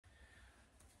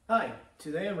Hi,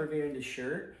 today I'm reviewing the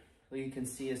shirt. Like you can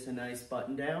see, it's a nice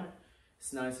button down.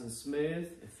 It's nice and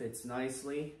smooth, it fits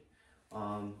nicely.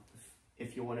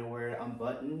 If you want to wear it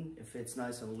unbuttoned, it fits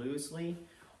nice and loosely,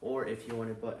 or if you want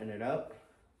to button it up,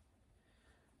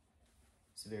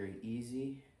 it's very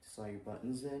easy to slide your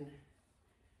buttons in.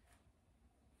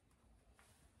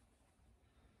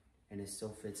 And it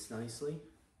still fits nicely.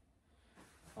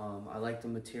 I like the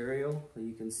material that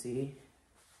you can see.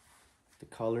 The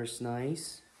color's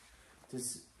nice.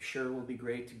 This shirt will be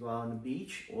great to go out on the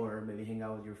beach or maybe hang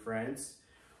out with your friends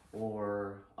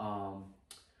or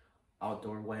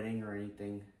outdoor wedding or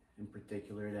anything in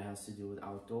particular that has to do with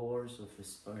outdoors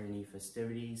or any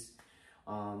festivities.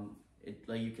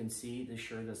 Like you can see, this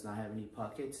shirt does not have any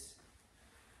pockets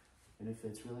and it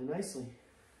fits really nicely.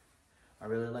 I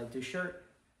really like this shirt.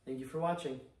 Thank you for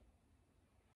watching.